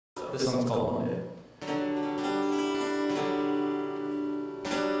This song's called One Day.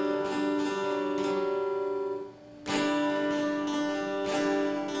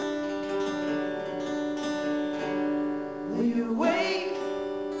 Will you wait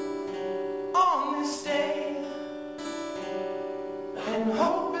on this day and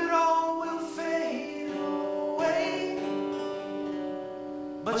hope it all will fade away?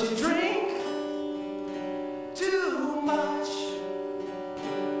 But you drink too much,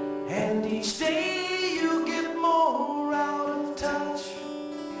 and each day you get more out of touch.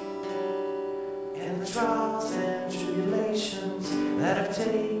 And the trials and tribulations that have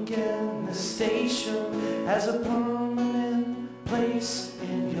taken the station as a permanent place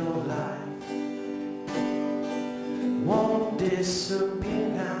in your life won't disappear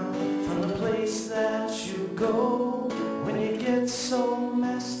now from the place that you go when you get so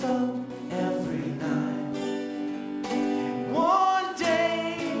messed up every night. And one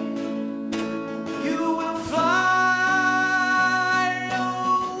day you will fly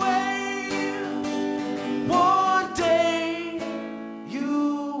away. One day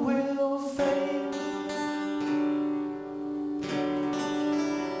you will fade.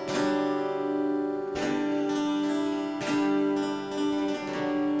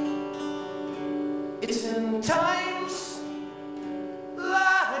 It's in times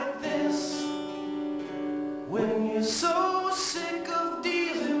like this when you're so sick of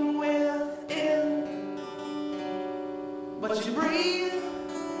dealing with it, but you breathe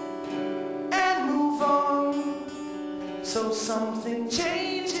and move on. So something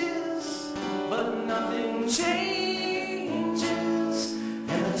changes, but nothing changes.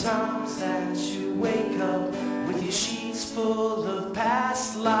 And the times that you wake up with your sheets full of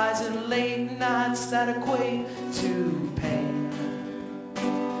past lies and late nights that equate to pain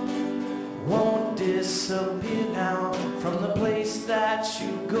won't disappear now from the place that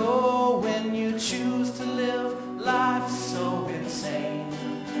you go when you choose to live life so insane.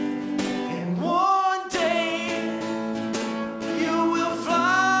 And one day you will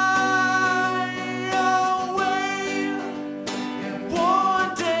fly away. And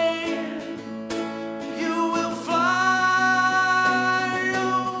one day you will fly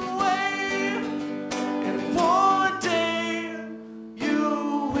away. And one day you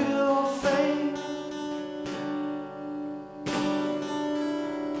will fade.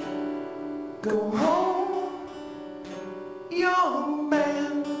 Go home, young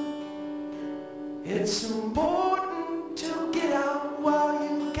man. It's important to get out while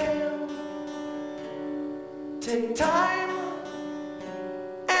you can. Take time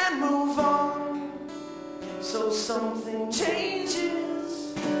and move on. So something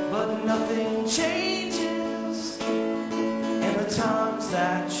changes, but nothing changes. And the times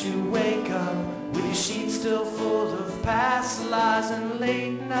that you wake up with your sheets still full of past lies and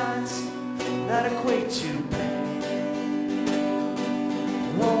late nights that equate to pain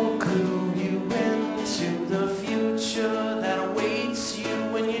won't clue